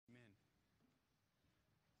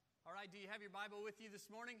right, do you have your Bible with you this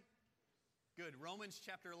morning? Good. Romans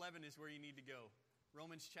chapter 11 is where you need to go.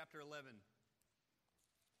 Romans chapter 11.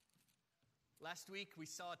 Last week we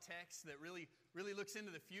saw a text that really looks into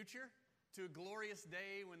the future, to a glorious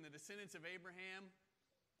day when the descendants of Abraham,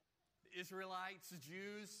 the Israelites, the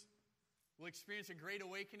Jews, will experience a great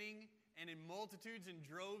awakening, and in multitudes and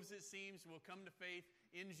droves, it seems, will come to faith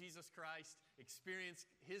in Jesus Christ, experience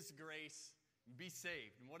His grace, and be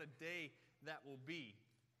saved. And what a day that will be.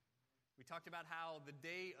 We talked about how the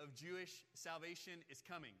day of Jewish salvation is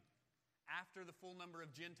coming after the full number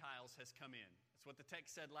of Gentiles has come in. That's what the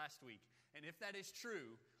text said last week. And if that is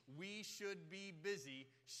true, we should be busy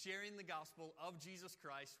sharing the gospel of Jesus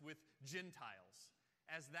Christ with Gentiles,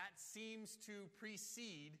 as that seems to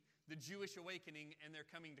precede the Jewish awakening and their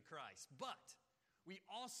coming to Christ. But we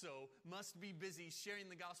also must be busy sharing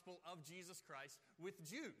the gospel of Jesus Christ with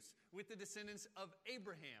Jews, with the descendants of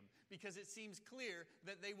Abraham, because it seems clear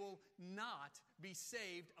that they will not be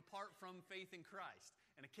saved apart from faith in Christ.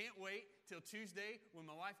 And I can't wait till Tuesday when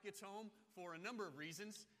my wife gets home for a number of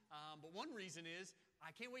reasons. But one reason is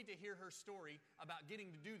I can't wait to hear her story about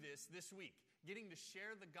getting to do this week, getting to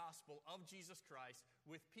share the gospel of Jesus Christ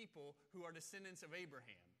with people who are descendants of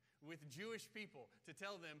Abraham, with Jewish people, to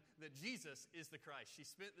tell them that Jesus is the Christ. She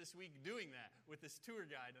spent this week doing that with this tour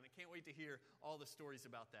guide, and I can't wait to hear all the stories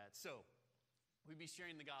about that. So, we'd be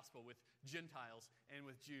sharing the gospel with Gentiles and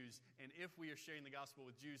with Jews, and if we are sharing the gospel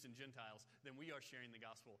with Jews and Gentiles, then we are sharing the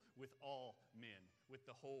gospel with all men, with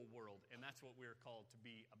the whole world, and that's what we're called to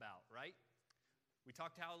be about, right? We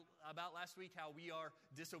talked about last week how we are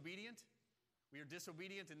disobedient. We are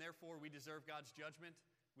disobedient, and therefore we deserve God's judgment.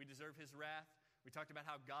 We deserve His wrath. We talked about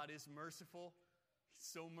how God is merciful. He's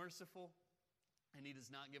so merciful, and He does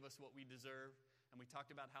not give us what we deserve. And we talked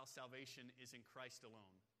about how salvation is in Christ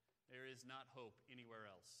alone. There is not hope anywhere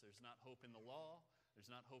else. There's not hope in the law. There's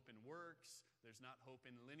not hope in works. There's not hope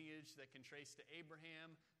in lineage that can trace to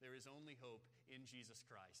Abraham. There is only hope in Jesus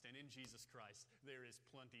Christ. And in Jesus Christ, there is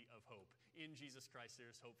plenty of hope. In Jesus Christ, there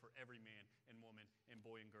is hope for every man and woman and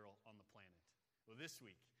boy and girl on the planet. Well, this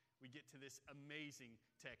week, we get to this amazing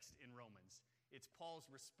text in Romans. It's Paul's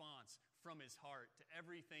response from his heart to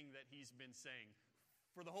everything that he's been saying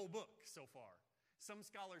for the whole book so far. Some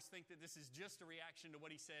scholars think that this is just a reaction to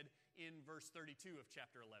what he said in verse 32 of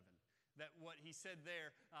chapter 11. That what he said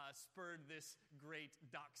there spurred this great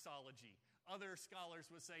doxology. Other scholars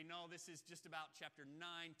would say, no, this is just about chapter 9,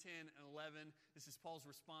 10, and 11. This is Paul's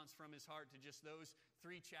response from his heart to just those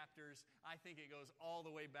 3 chapters. I think it goes all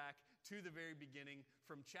the way back to the very beginning,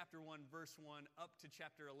 from chapter 1, verse 1, up to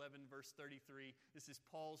chapter 11, verse 33. This is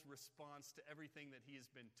Paul's response to everything that he has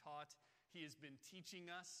been taught. He has been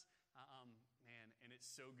teaching us. And it's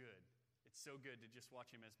so good. It's so good to just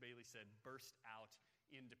watch him, as Bailey said, burst out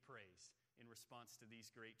into praise in response to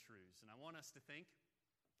these great truths. And I want us to think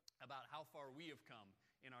about how far we have come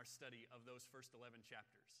in our study of those first 11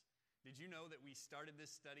 chapters. Did you know that we started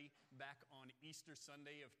this study back on Easter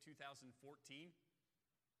Sunday of 2014?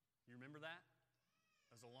 You remember that?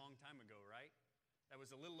 That was a long time ago, right? That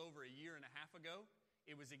was a little over a year and a half ago.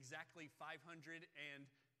 It was exactly 560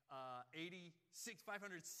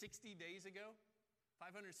 days ago.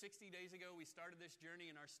 560 days ago, we started this journey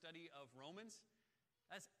in our study of Romans.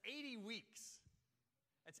 That's 80 weeks.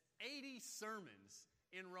 That's 80 sermons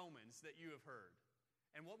in Romans that you have heard.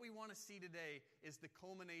 And what we want to see today is the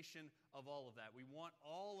culmination of all of that. We want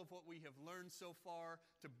all of what we have learned so far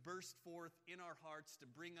to burst forth in our hearts, to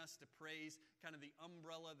bring us to praise. Kind of the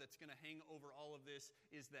umbrella that's going to hang over all of this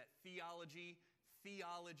is that theology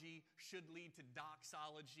should lead to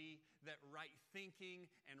doxology, that right thinking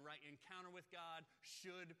and right encounter with God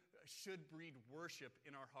should breed worship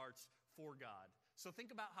in our hearts for God. So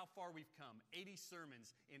think about how far we've come, 80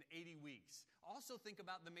 sermons in 80 weeks. Also think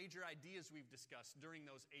about the major ideas we've discussed during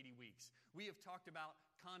those 80 weeks. We have talked about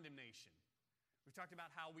condemnation. We've talked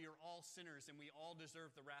about how we are all sinners and we all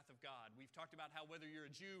deserve the wrath of God. We've talked about how whether you're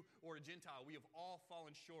a Jew or a Gentile, we have all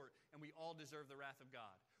fallen short and we all deserve the wrath of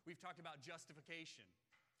God. We've talked about justification,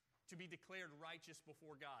 to be declared righteous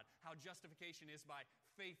before God, how justification is by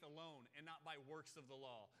faith alone and not by works of the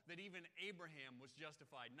law, that even Abraham was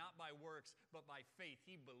justified not by works but by faith.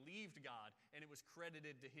 He believed God and it was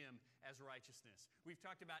credited to him as righteousness. We've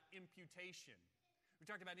talked about imputation. We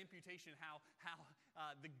talked about imputation, how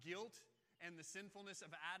the guilt and the sinfulness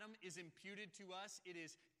of Adam is imputed to us. It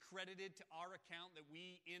is credited to our account that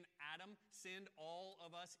we in Adam sinned. All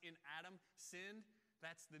of us in Adam sinned.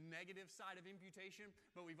 That's the negative side of imputation.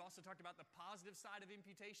 But we've also talked about the positive side of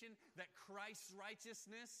imputation, that Christ's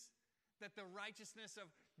righteousness, that the righteousness of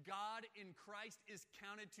God in Christ is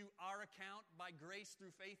counted to our account by grace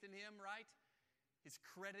through faith in Him, right? It's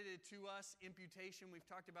credited to us. Imputation, we've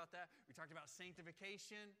talked about that. We talked about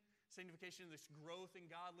sanctification. Sanctification, this growth in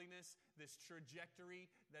godliness, this trajectory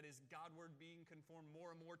that is Godward, being conformed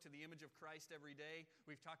more and more to the image of Christ every day.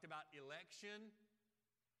 We've talked about election.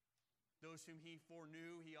 Those whom He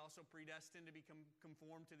foreknew, He also predestined to become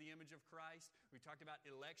conformed to the image of Christ. We've talked about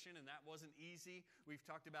election, and that wasn't easy. We've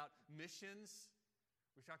talked about missions.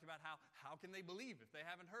 We've talked about how can they believe if they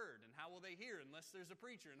haven't heard, and how will they hear unless there's a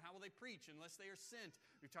preacher, and how will they preach unless they are sent.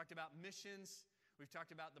 We've talked about missions. We've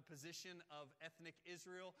talked about the position of ethnic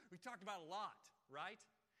Israel. We've talked about a lot, right?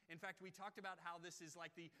 In fact, we talked about how this is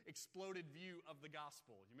like the exploded view of the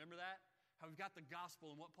gospel. You remember that? How we've got the gospel,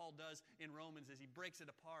 and what Paul does in Romans is he breaks it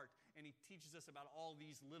apart, and he teaches us about all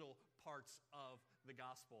these little parts of the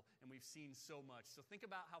gospel, and we've seen so much. So think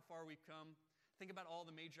about how far we've come. Think about all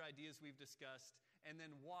the major ideas we've discussed, and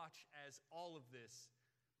then watch as all of this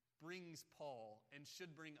brings Paul and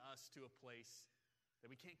should bring us to a place that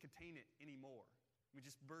we can't contain it anymore. We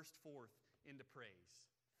just burst forth into praise.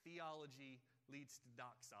 Theology leads to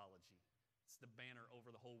doxology. It's the banner over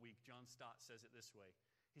the whole week. John Stott says it this way.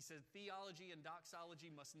 He said, theology and doxology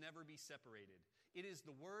must never be separated. It is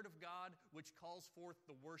the word of God which calls forth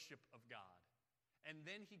the worship of God. And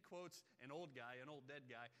then he quotes an old guy, an old dead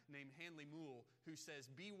guy, named Handley Moule, who says,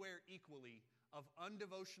 beware equally of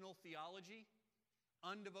undevotional theology.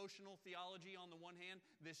 Undevotional theology on the one hand,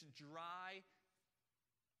 this dry,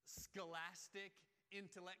 scholastic,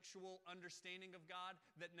 intellectual understanding of God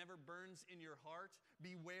that never burns in your heart.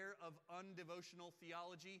 Beware of undevotional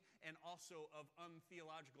theology and also of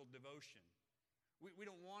untheological devotion. We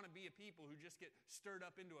don't want to be a people who just get stirred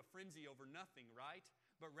up into a frenzy over nothing, right?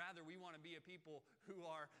 But rather we want to be a people who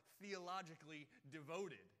are theologically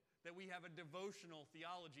devoted. That we have a devotional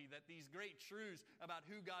theology, that these great truths about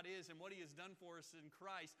who God is and what He has done for us in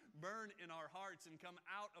Christ burn in our hearts and come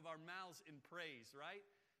out of our mouths in praise, right?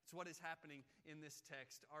 It's what is happening in this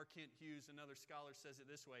text. R. Kent Hughes, another scholar, says it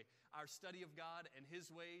this way. Our study of God and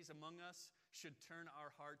His ways among us should turn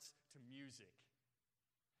our hearts to music.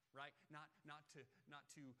 Right? Not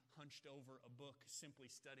to hunched over a book,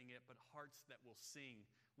 simply studying it, but hearts that will sing.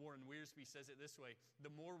 Warren Wiersbe says it this way.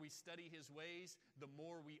 The more we study His ways, the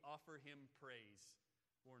more we offer Him praise.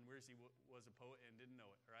 Warren Wiersbe was a poet and didn't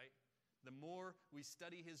know it, right? The more we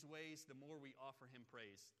study His ways, the more we offer Him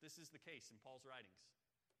praise. This is the case in Paul's writings.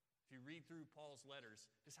 If you read through Paul's letters,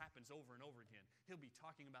 this happens over and over again. He'll be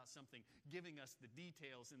talking about something, giving us the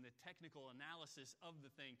details and the technical analysis of the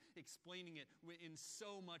thing, explaining it in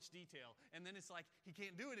so much detail. And then it's like he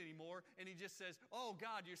can't do it anymore, and he just says, oh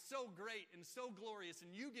God, you're so great and so glorious,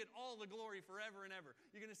 and you get all the glory forever and ever.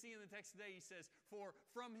 You're going to see in the text today, he says, for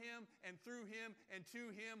from Him and through Him and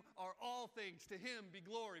to Him are all things. To Him be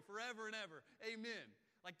glory forever and ever. Amen.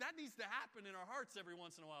 Like that needs to happen in our hearts every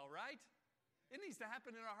once in a while, right? It needs to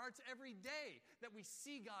happen in our hearts every day, that we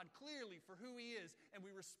see God clearly for who He is and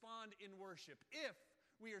we respond in worship. If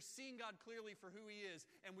we are seeing God clearly for who He is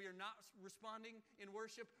and we are not responding in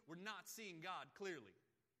worship, we're not seeing God clearly.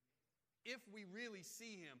 If we really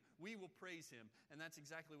see Him, we will praise Him. And that's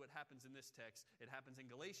exactly what happens in this text. It happens in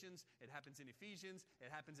Galatians, it happens in Ephesians,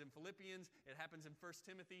 it happens in Philippians, it happens in 1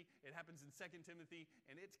 Timothy, it happens in 2 Timothy,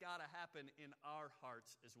 and it's got to happen in our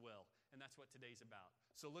hearts as well. And that's what today's about.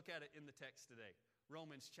 So look at it in the text today.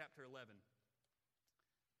 Romans chapter 11.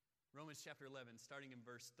 Romans chapter 11, starting in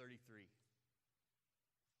verse 33.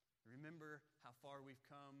 Remember how far we've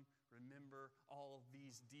come. Remember all of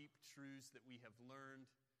these deep truths that we have learned.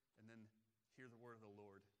 And then hear the word of the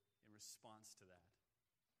Lord in response to that.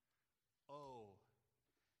 Oh,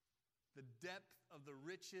 the depth of the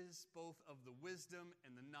riches, both of the wisdom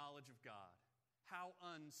and the knowledge of God. How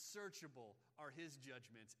unsearchable are His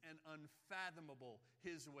judgments and unfathomable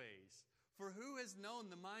His ways. For who has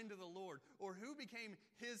known the mind of the Lord, or who became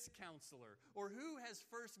His counselor, or who has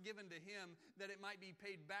first given to Him that it might be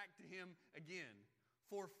paid back to Him again?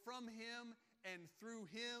 For from Him and through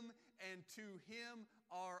Him and to Him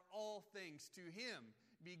are all things. To Him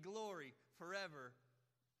be glory forever.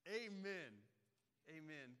 Amen.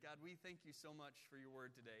 Amen. God, we thank You so much for Your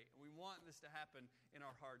word today. And we want this to happen in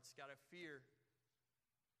our hearts. God, I fear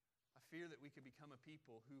that we could become a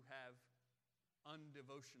people who have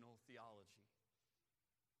undevotional theology.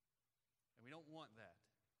 And we don't want that.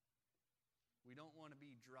 We don't want to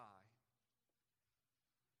be dry,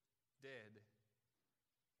 dead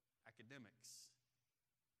academics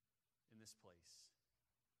in this place.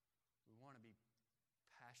 We want to be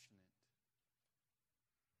passionate,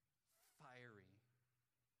 fiery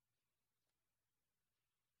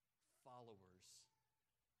followers,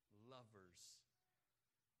 lovers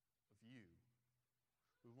of You.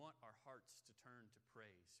 We want our hearts to turn to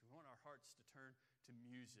praise. We want our hearts to turn to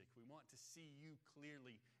music. We want to see you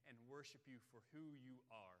clearly and worship you for who you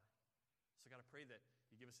are. So God, I pray that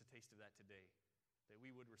you give us a taste of that today, that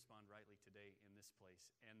we would respond rightly today in this place,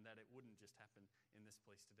 and that it wouldn't just happen in this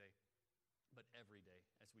place today, but every day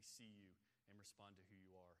as we see you and respond to who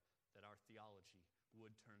you are, that our theology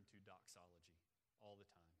would turn to doxology all the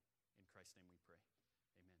time. In Christ's name we pray.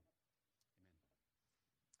 Amen. Amen.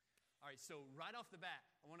 All right, so right off the bat,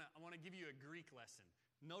 I want to give you a Greek lesson.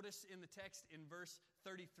 Notice in the text in verse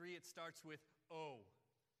 33, it starts with O.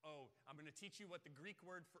 O. I'm going to teach you what the Greek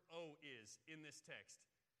word for O is in this text.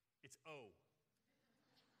 It's O.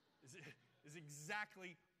 Is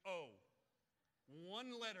exactly O.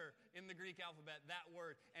 One letter in the Greek alphabet, that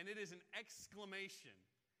word, and it is an exclamation.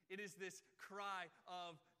 It is this cry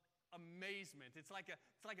of amazement. It's like a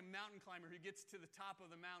mountain climber who gets to the top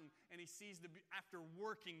of the mountain and he sees after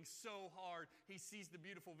working so hard, he sees the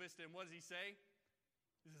beautiful vista, and what does he say?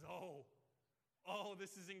 He says, "Oh,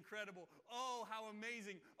 this is incredible. Oh, how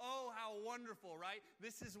amazing. Oh, how wonderful," right?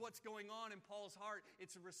 This is what's going on in Paul's heart.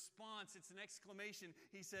 It's a response. It's an exclamation.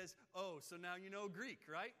 He says, "Oh," so now you know Greek,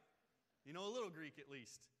 right? You know a little Greek at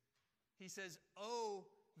least. He says, "Oh,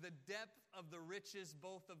 the depth of the riches,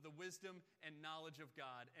 both of the wisdom and knowledge of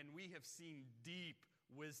God." And we have seen deep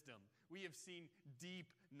wisdom. We have seen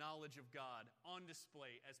deep knowledge of God on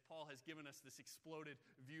display as Paul has given us this exploded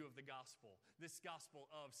view of the gospel. This gospel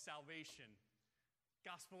of salvation.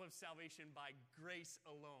 Gospel of salvation by grace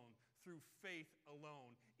alone, through faith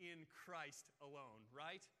alone, in Christ alone,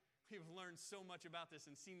 right? We've learned so much about this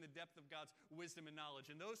and seen the depth of God's wisdom and knowledge.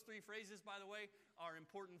 And those three phrases, by the way, are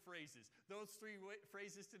important phrases. Those three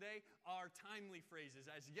phrases today are timely phrases,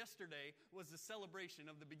 as yesterday was the celebration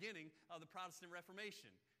of the beginning of the Protestant Reformation.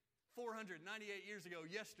 498 years ago,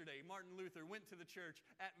 yesterday, Martin Luther went to the church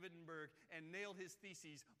at Wittenberg and nailed his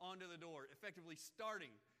theses onto the door, effectively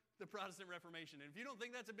starting the Protestant Reformation. And if you don't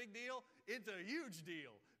think that's a big deal, it's a huge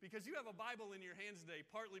deal, because you have a Bible in your hands today,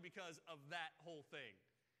 partly because of that whole thing.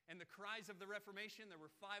 And the cries of the Reformation, there were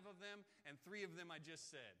 5 of them, and 3 of them I just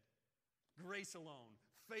said. Grace alone,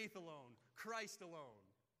 faith alone, Christ alone.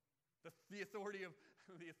 The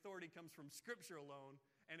authority comes from Scripture alone,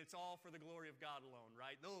 and it's all for the glory of God alone,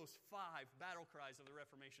 right? Those 5 battle cries of the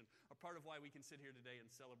Reformation are part of why we can sit here today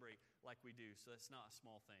and celebrate like we do. So that's not a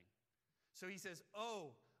small thing. So he says,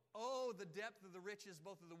 "Oh, the depth of the riches,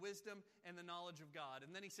 both of the wisdom and the knowledge of God."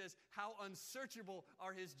 And then he says, "How unsearchable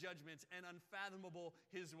are his judgments and unfathomable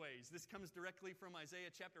his ways." This comes directly from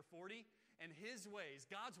Isaiah chapter 40. And his ways,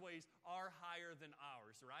 God's ways, are higher than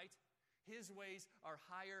ours, right? His ways are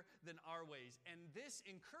higher than our ways. And this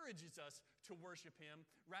encourages us to worship him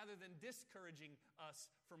rather than discouraging us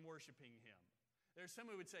from worshiping him. There's some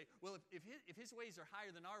who would say, well, if his ways are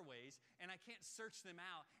higher than our ways, and I can't search them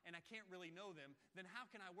out, and I can't really know them, then how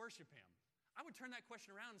can I worship him? I would turn that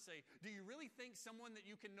question around and say, do you really think someone that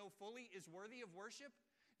you can know fully is worthy of worship?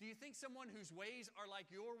 Do you think someone whose ways are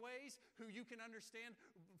like your ways, who you can understand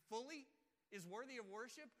fully, is worthy of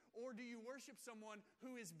worship? Or do you worship someone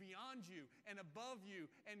who is beyond you and above you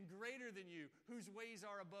and greater than you, whose ways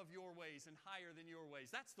are above your ways and higher than your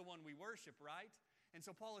ways? That's the one we worship, right? And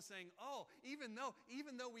so Paul is saying, even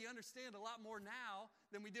though we understand a lot more now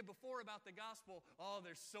than we did before about the gospel,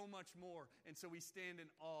 there's so much more. And so we stand in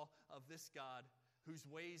awe of this God whose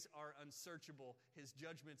ways are unsearchable, his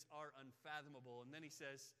judgments are unfathomable. And then he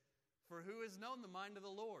says, "For who has known the mind of the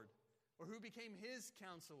Lord? Or who became his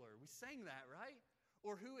counselor?" We sang that, right?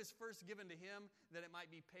 "Or who is first given to him that it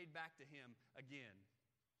might be paid back to him again?"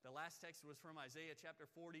 The last text was from Isaiah chapter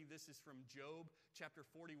 40. This is from Job chapter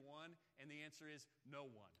 41. And the answer is no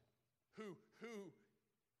one. Who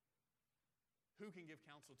can give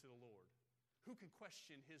counsel to the Lord? Who can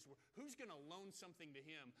question his word? Who's going to loan something to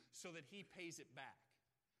him so that he pays it back?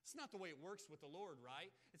 It's not the way it works with the Lord,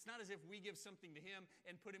 right? It's not as if we give something to him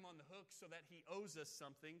and put him on the hook so that he owes us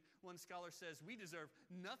something. One scholar says we deserve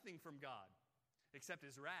nothing from God except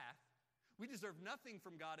his wrath. We deserve nothing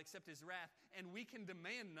from God except his wrath, and we can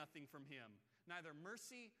demand nothing from him, neither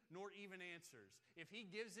mercy nor even answers. If he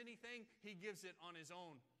gives anything, he gives it on his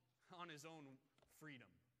own freedom,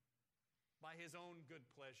 by his own good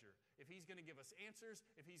pleasure. If he's going to give us answers,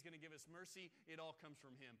 if he's going to give us mercy, it all comes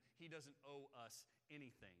from him. He doesn't owe us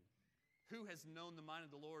anything. Who has known the mind of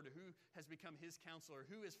the Lord? Or who has become his counselor?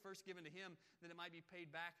 Who is first given to him that it might be paid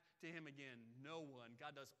back to him again? No one.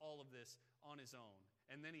 God does all of this on his own.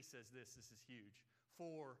 And then he says this is huge.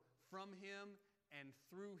 "For from him and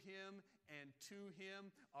through him and to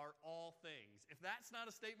him are all things." If that's not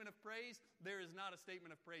a statement of praise, there is not a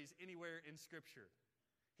statement of praise anywhere in Scripture.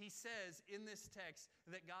 He says in this text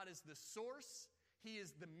that God is the source, he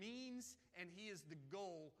is the means, and he is the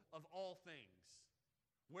goal of all things.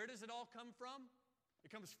 Where does it all come from? It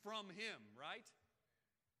comes from Him, right?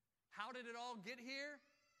 How did it all get here?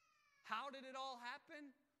 How did it all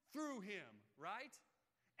happen? Through Him, right?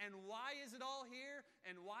 And why is it all here?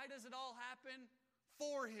 And why does it all happen?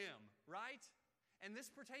 For Him, right? And this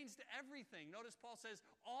pertains to everything. Notice Paul says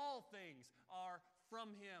all things are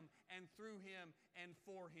from Him and through Him and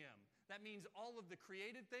for Him. That means all of the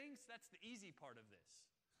created things, that's the easy part of this.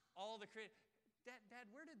 All the created... Dad,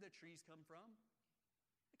 where did the trees come from?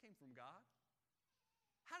 They came from God.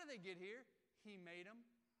 How did they get here? He made them.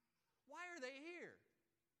 Why are they here?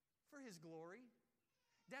 For His glory.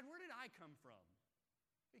 Dad, where did I come from?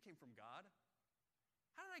 They came from God.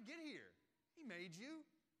 How did I get here? He made you.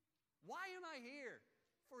 Why am I here?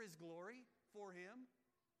 For His glory, for Him.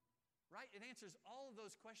 Right? It answers all of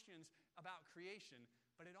those questions about creation,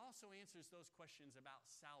 but it also answers those questions about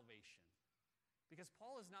salvation. Because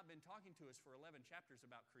Paul has not been talking to us for 11 chapters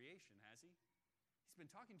about creation, has he? He's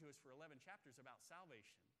been talking to us for 11 chapters about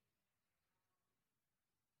salvation.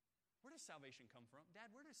 Where does salvation come from?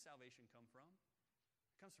 Dad, where does salvation come from?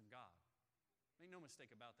 It comes from God. Make no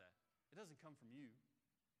mistake about that. It doesn't come from you.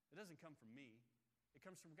 It doesn't come from me. It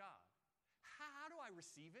comes from God. How do I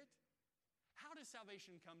receive it? How does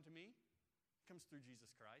salvation come to me? It comes through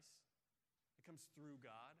Jesus Christ. It comes through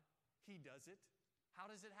God. He does it. How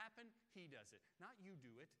does it happen? He does it. Not you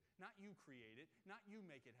do it. Not you create it. Not you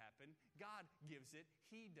make it happen. God gives it.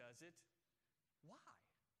 He does it. Why?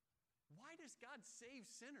 Why does God save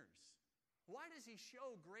sinners? Why does He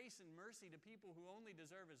show grace and mercy to people who only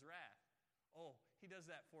deserve His wrath? Oh, He does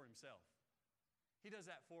that for Himself. He does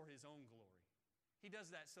that for His own glory. He does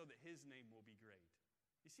that so that His name will be great.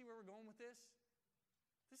 You see where we're going with this?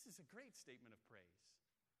 This is a great statement of praise.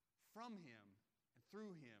 From Him and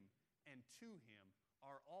through Him and to Him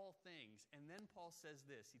are all things. And then Paul says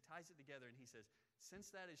this. He ties it together and he says, since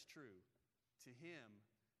that is true, to Him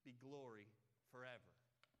be glory forever.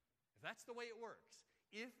 If that's the way it works,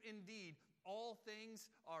 if indeed all things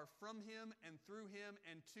are from Him and through Him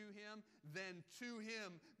and to Him, then to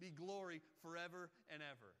Him be glory forever and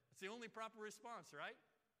ever. It's the only proper response, right?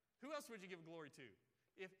 Who else would you give glory to?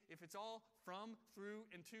 If it's all from, through,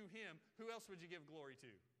 and to Him, who else would you give glory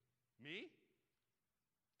to? Me?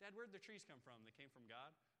 Dad, where did the trees come from? They came from God.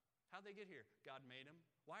 How'd they get here? God made them.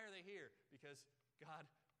 Why are they here? Because God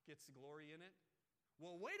gets the glory in it.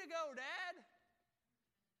 Well, way to go, Dad!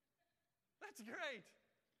 That's great.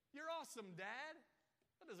 You're awesome, Dad.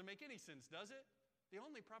 That doesn't make any sense, does it? The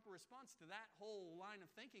only proper response to that whole line of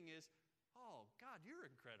thinking is, oh, God, you're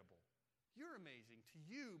incredible. You're amazing. To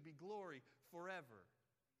you be glory forever.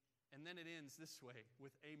 And then it ends this way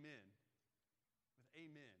with amen. With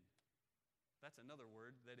amen. That's another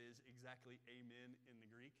word that is exactly amen in the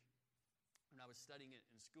Greek. When I was studying it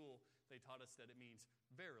in school, they taught us that it means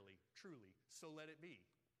verily, truly, so let it be.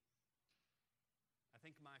 I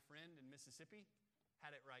think my friend in Mississippi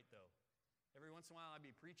had it right, though. Every once in a while I'd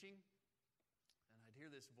be preaching, and I'd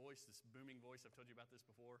hear this voice, this booming voice. I've told you about this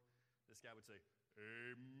before. This guy would say,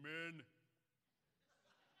 amen.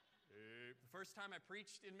 The first time I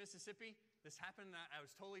preached in Mississippi, this happened, and I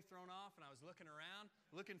was totally thrown off, and I was looking around,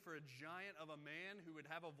 looking for a giant of a man who would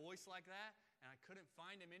have a voice like that, and I couldn't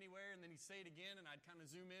find him anywhere, and then he'd say it again, and I'd kind of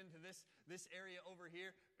zoom into this area over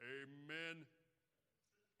here, amen.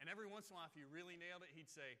 And every once in a while, if he really nailed it, he'd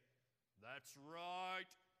say, that's right.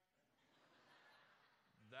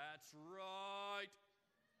 That's right.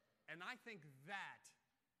 And I think that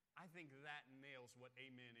nails what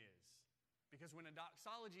amen is. Because when a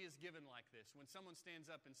doxology is given like this, when someone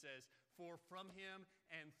stands up and says, for from Him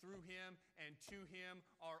and through Him and to Him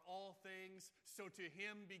are all things, so to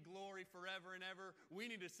Him be glory forever and ever,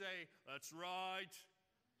 we need to say, that's right.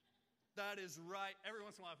 That is right. Every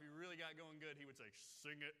once in a while, if he really got going good, he would say,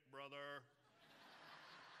 sing it, brother.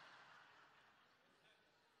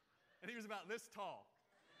 And he was about this tall.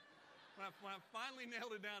 When I finally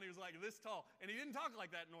nailed it down, he was like this tall. And he didn't talk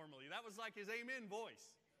like that normally. That was like his amen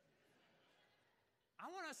voice. I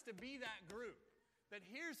want us to be that group that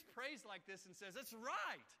hears praise like this and says, that's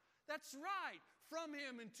right. That's right. From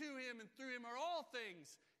Him and to Him and through Him are all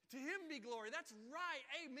things. To Him be glory. That's right.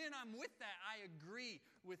 Amen. I'm with that. I agree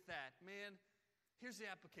with that. Man, here's the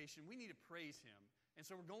application. We need to praise Him. And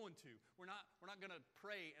so we're going to. We're not going to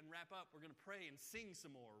pray and wrap up. We're going to pray and sing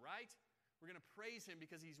some more, right? We're going to praise Him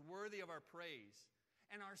because He's worthy of our praise.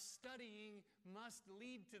 And our studying must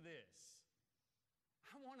lead to this.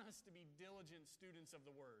 I want us to be diligent students of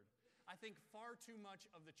the Word. I think far too much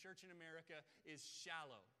of the church in America is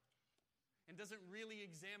shallow and doesn't really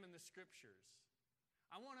examine the Scriptures.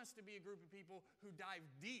 I want us to be a group of people who dive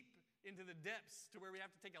deep into the depths to where we have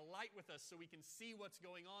to take a light with us so we can see what's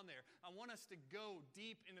going on there. I want us to go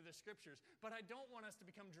deep into the Scriptures, but I don't want us to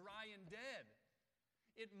become dry and dead.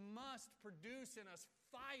 It must produce in us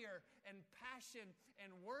fire and passion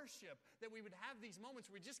and worship, that we would have these moments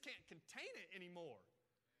where we just can't contain it anymore.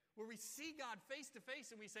 Where we see God face to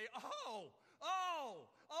face and we say, oh,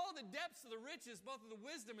 the depths of the riches, both of the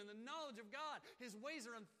wisdom and the knowledge of God. His ways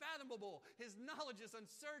are unfathomable. His knowledge is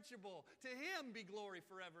unsearchable. To Him be glory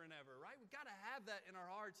forever and ever, right? We've got to have that in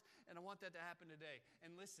our hearts, and I want that to happen today.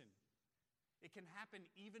 And listen, it can happen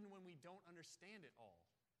even when we don't understand it all.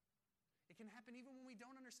 It can happen even when we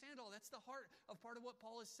don't understand all. That's the heart of part of what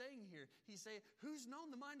Paul is saying here. He's saying, who's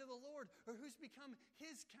known the mind of the Lord, or who's become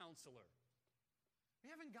His counselor? We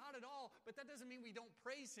haven't got it all, but that doesn't mean we don't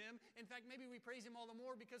praise Him. In fact, maybe we praise Him all the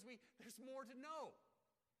more because there's more to know.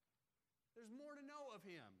 There's more to know of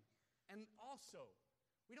Him. And also,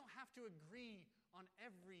 we don't have to agree on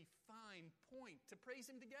every fine point to praise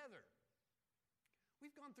Him together.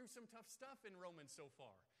 We've gone through some tough stuff in Romans so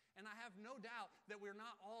far, and I have no doubt that we're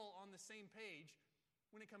not all on the same page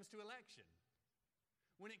when it comes to election,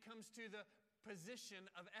 when it comes to the position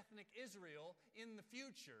of ethnic Israel in the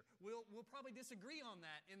future. We'll probably disagree on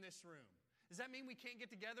that in this room. Does that mean we can't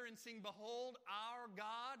get together and sing, "Behold our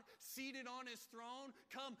God seated on His throne,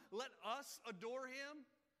 come, let us adore Him"?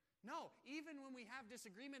 No, even when we have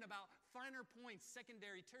disagreement about finer points,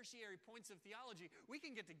 secondary, tertiary points of theology, we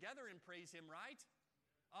can get together and praise Him, right?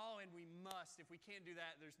 Oh, and we must. If we can't do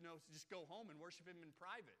that, just go home and worship Him in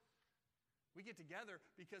private. We get together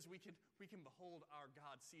because we can behold our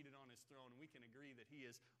God seated on His throne, and we can agree that He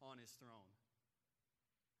is on His throne.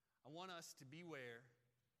 I want us to beware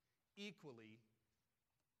equally,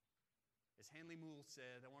 as Hanley Moule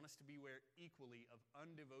said, I want us to beware equally of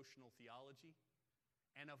undevotional theology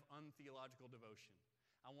and of untheological devotion.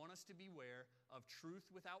 I want us to beware of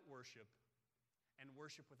truth without worship and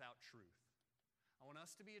worship without truth. I want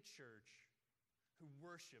us to be a church who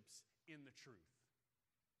worships in the truth.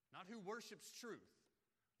 Not who worships truth,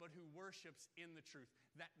 but who worships in the truth.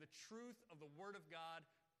 That the truth of the Word of God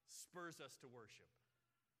spurs us to worship.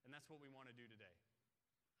 And that's what we want to do today.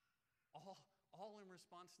 All in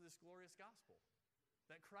response to this glorious gospel.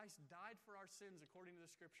 That Christ died for our sins according to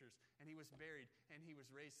the Scriptures, and He was buried, and He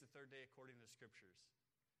was raised the third day according to the Scriptures.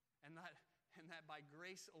 And that by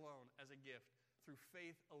grace alone, as a gift, through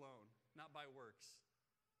faith alone, not by works,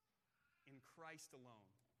 in Christ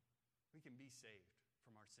alone, we can be saved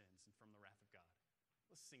from our sins and from the wrath of God.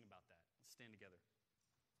 Let's sing about that. Let's stand together.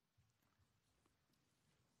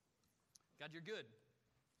 God, You're good.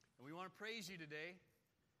 And we want to praise You today.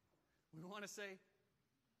 We want to say,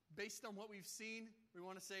 based on what we've seen, we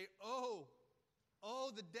want to say, oh,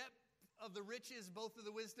 the depth of the riches, both of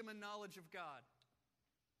the wisdom and knowledge of God.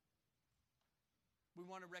 We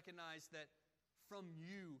want to recognize that from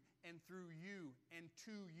You and through You and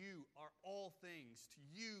to You are all things. To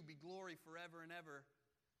You be glory forever and ever.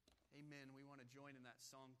 Amen. We want to join in that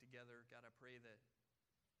song together. God, I pray that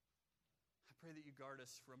You guard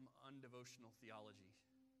us from undevotional theology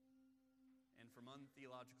and from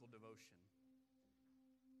untheological devotion.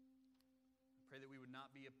 I pray that we would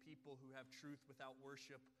not be a people who have truth without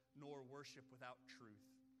worship, nor worship without truth,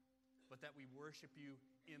 but that we worship You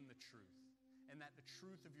in the truth, and that the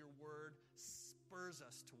truth of Your word spurs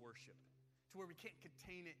us to worship, to where we can't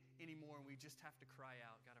contain it anymore and we just have to cry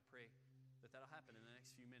out. God, I pray that that'll happen in the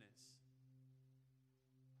next few minutes.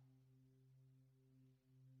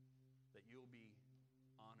 That You'll be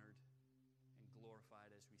honored and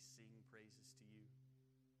glorified as we sing praises to You.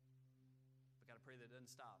 But God, I pray that it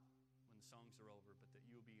doesn't stop when the songs are over, but that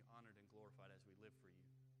You'll be honored and glorified as we live for You.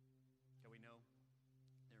 God, we know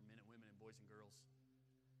there are men and women and boys and girls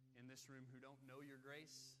in this room who don't know Your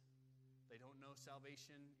grace. They don't know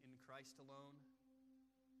salvation in Christ alone.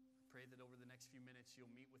 I pray that over the next few minutes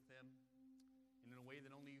You'll meet with them in a way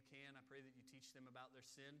that only You can. I pray that You teach them about their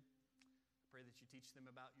sin. I pray that You teach them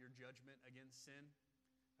about Your judgment against sin.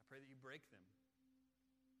 I pray that You break them,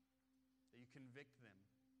 that You convict them.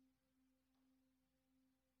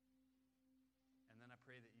 And then I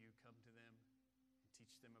pray that You come to them and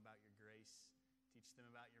teach them about Your grace, teach them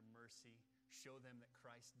about Your mercy, show them that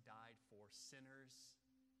Christ died for sinners.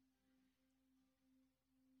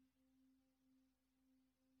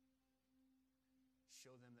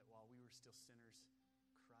 Show them that while we were still sinners,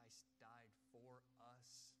 Christ died for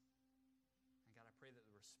us. And God, I pray that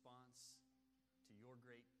the response to Your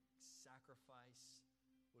great sacrifice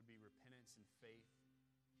would be repentance and faith,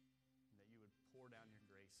 and that You would pour down Your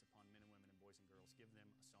grace upon men and women and boys and girls. Give them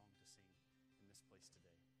a song to sing in this place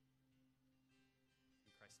today.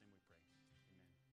 In Christ's name we pray.